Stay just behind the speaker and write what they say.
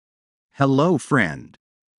Hello friend.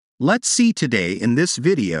 Let's see today in this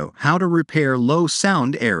video how to repair low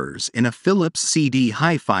sound errors in a Philips CD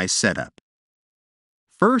Hi-Fi setup.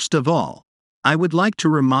 First of all, I would like to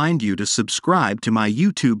remind you to subscribe to my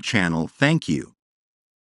YouTube channel. Thank you.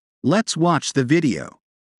 Let's watch the video.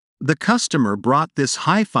 The customer brought this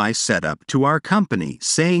Hi-Fi setup to our company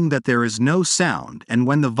saying that there is no sound, and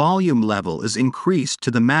when the volume level is increased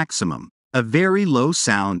to the maximum, a very low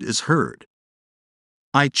sound is heard.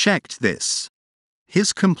 I checked this.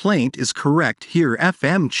 His complaint is correct here.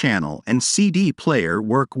 FM channel and CD player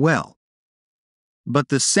work well, but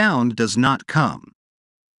the sound does not come.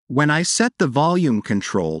 When I set the volume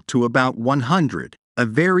control to about 100, a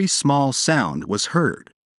very small sound was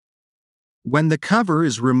heard. When the cover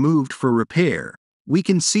is removed for repair, we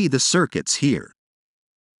can see the circuits here.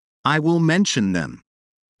 I will mention them.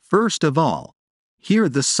 First of all, here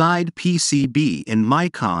the side PCB in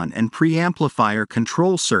Micon and preamplifier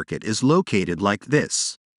control circuit is located like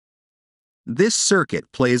this. This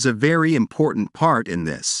circuit plays a very important part in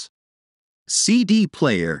this. CD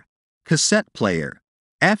player, cassette player,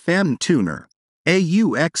 FM tuner,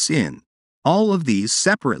 AUX in, all of these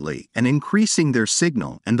separately and increasing their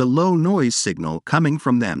signal and the low noise signal coming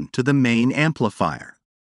from them to the main amplifier.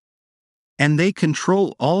 And they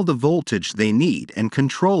control all the voltage they need and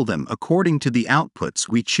control them according to the outputs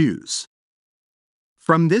we choose.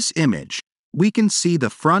 From this image, we can see the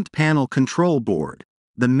front panel control board,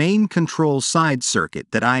 the main control side circuit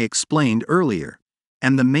that I explained earlier,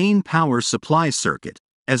 and the main power supply circuit,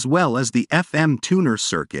 as well as the FM tuner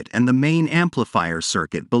circuit and the main amplifier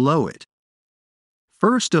circuit below it.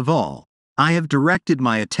 First of all, I have directed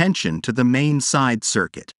my attention to the main side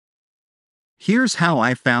circuit. Here's how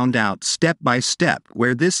I found out step by step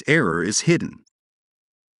where this error is hidden.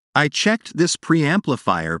 I checked this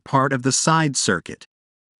preamplifier part of the side circuit.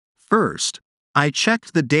 First, I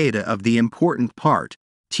checked the data of the important part,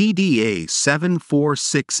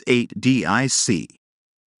 TDA7468D IC.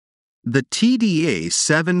 The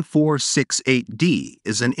TDA7468D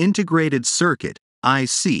is an integrated circuit,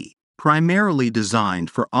 IC, primarily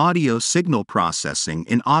designed for audio signal processing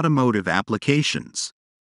in automotive applications.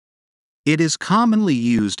 It is commonly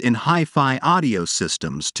used in hi-fi audio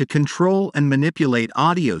systems to control and manipulate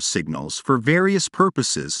audio signals for various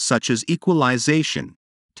purposes such as equalization,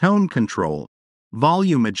 tone control,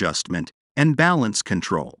 volume adjustment, and balance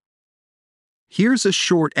control. Here's a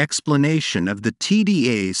short explanation of the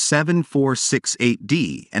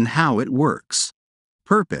TDA7468D and how it works.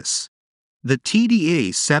 Purpose: the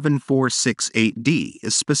TDA7468D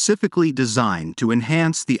is specifically designed to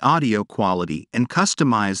enhance the audio quality and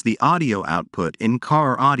customize the audio output in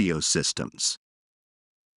car audio systems.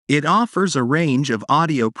 It offers a range of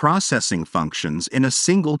audio processing functions in a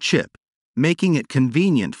single chip, making it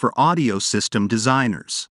convenient for audio system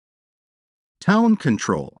designers. Tone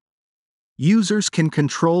control. Users can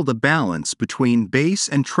control the balance between bass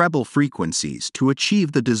and treble frequencies to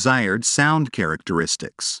achieve the desired sound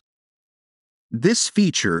characteristics. This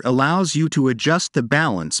feature allows you to adjust the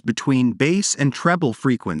balance between bass and treble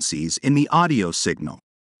frequencies in the audio signal.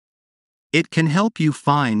 It can help you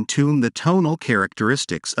fine-tune the tonal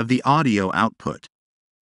characteristics of the audio output.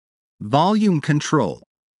 Volume control.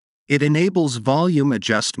 It enables volume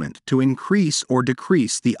adjustment to increase or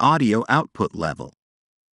decrease the audio output level.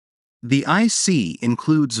 The IC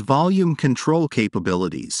includes volume control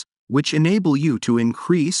capabilities, which enable you to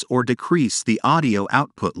increase or decrease the audio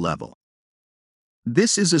output level.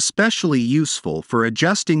 This is especially useful for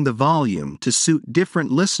adjusting the volume to suit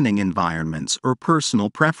different listening environments or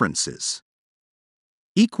personal preferences.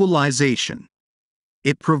 Equalization.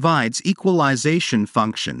 It provides equalization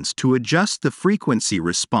functions to adjust the frequency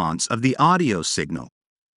response of the audio signal,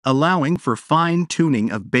 allowing for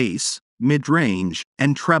fine-tuning of bass, mid-range,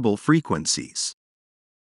 and treble frequencies.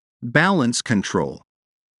 Balance control.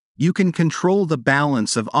 You can control the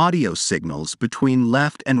balance of audio signals between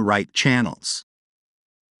left and right channels.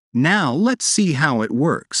 Now let's see how it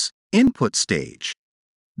works. Input stage.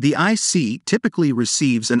 The IC typically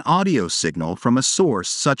receives an audio signal from a source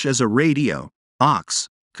such as a radio, aux,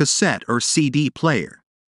 cassette or CD player.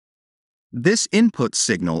 This input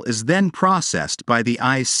signal is then processed by the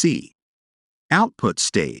IC. Output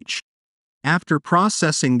stage. After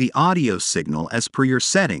processing the audio signal as per your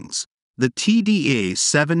settings, the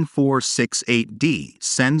TDA7468D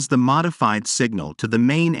sends the modified signal to the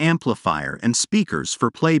main amplifier and speakers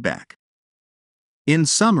for playback. In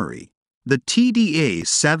summary, the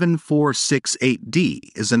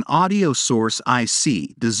TDA7468D is an audio source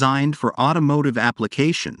IC designed for automotive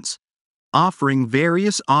applications, offering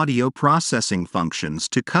various audio processing functions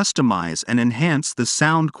to customize and enhance the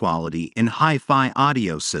sound quality in hi-fi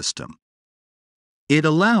audio system. It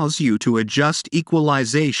allows you to adjust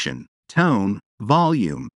equalization, tone,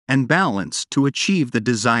 volume, and balance to achieve the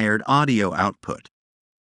desired audio output.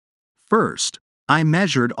 First, I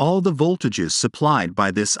measured all the voltages supplied by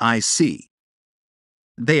this IC.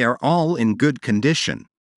 They are all in good condition.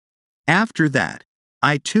 After that,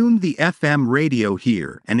 I tuned the FM radio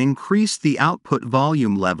here and increased the output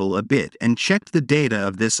volume level a bit and checked the data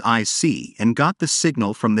of this IC and got the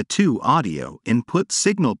signal from the two audio input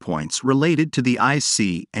signal points related to the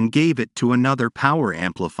IC and gave it to another power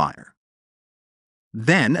amplifier.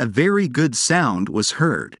 Then a very good sound was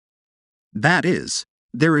heard. That is,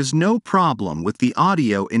 there is no problem with the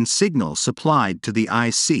audio in signal supplied to the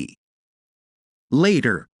IC.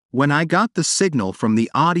 Later, when I got the signal from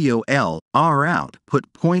the audio LR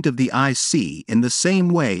output point of the IC in the same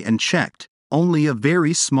way and checked, only a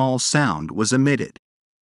very small sound was emitted.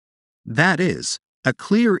 That is, a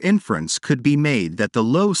clear inference could be made that the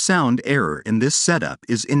low sound error in this setup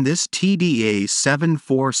is in this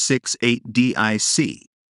TDA7468D IC.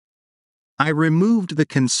 I removed the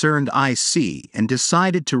concerned IC and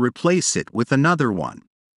decided to replace it with another one.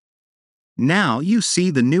 Now you see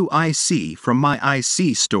the new IC from my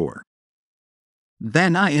IC store.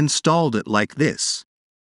 Then I installed it like this.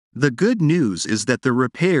 The good news is that the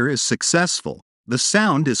repair is successful. The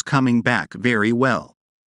sound is coming back very well.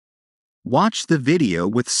 Watch the video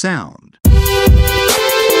with sound.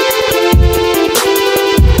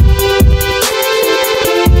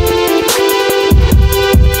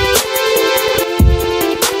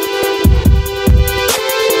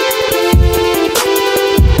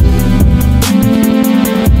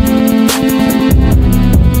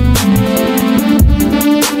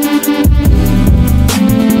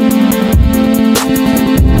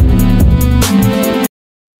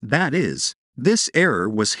 That is, this error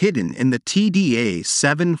was hidden in the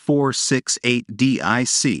TDA7468D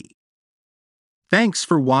IC. Thanks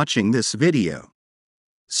for watching this video.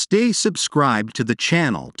 Stay subscribed to the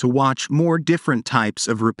channel to watch more different types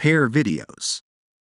of repair videos.